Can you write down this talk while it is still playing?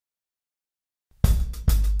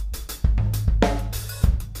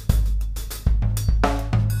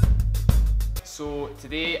So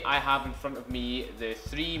today I have in front of me the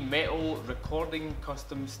 3 metal recording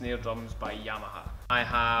custom snare drums by Yamaha. I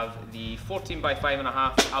have the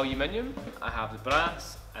 14x5.5 aluminium, I have the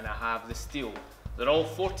brass, and I have the steel. They're all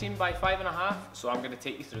 14x5.5, so I'm going to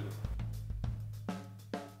take you through them.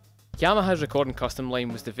 Yamaha's recording custom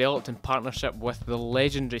line was developed in partnership with the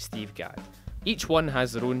legendary Steve Gadd. Each one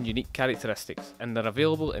has their own unique characteristics, and they're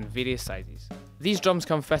available in various sizes. These drums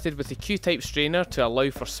come fitted with a Q-type strainer to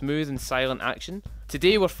allow for smooth and silent action.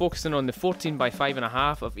 Today we're focusing on the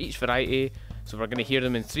 14x5.5 of each variety, so we're going to hear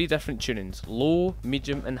them in 3 different tunings: low,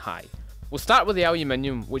 medium and high. We'll start with the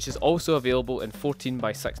aluminium, which is also available in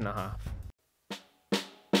 14x6.5.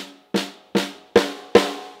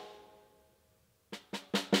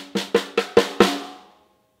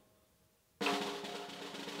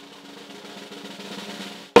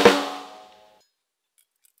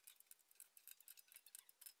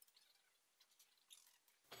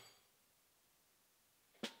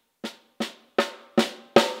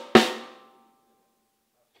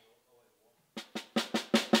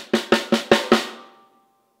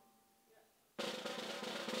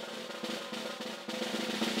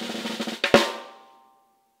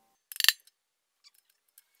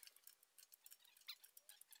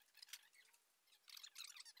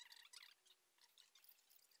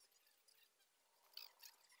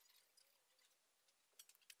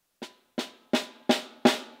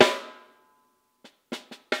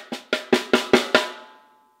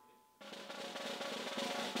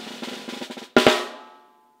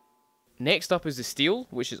 Next up is the steel,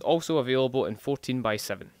 which is also available in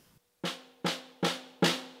 14x7.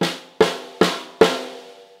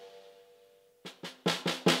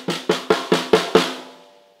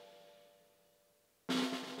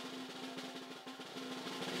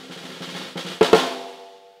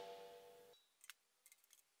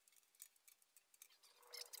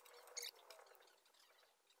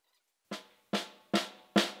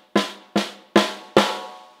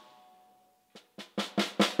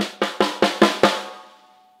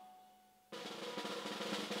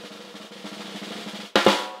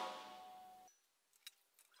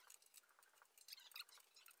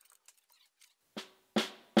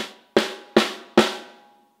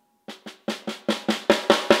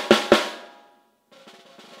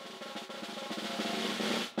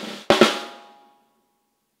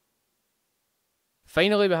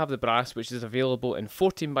 Finally we have the brass, which is available in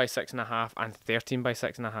 14x6.5 and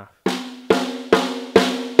 13x6.5.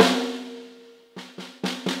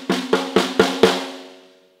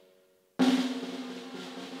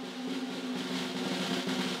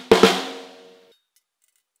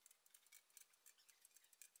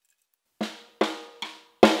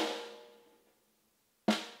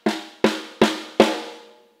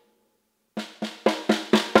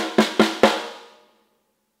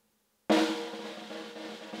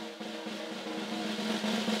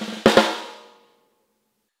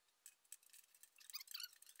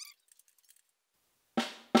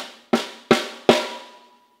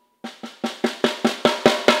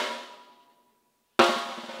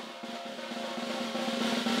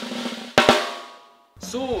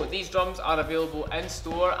 So these drums are available in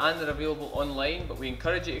store and they're available online, but we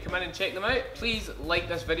encourage you to come in and check them out. Please like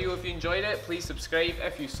this video if you enjoyed it, please subscribe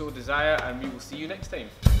if you so desire, and we will see you next time.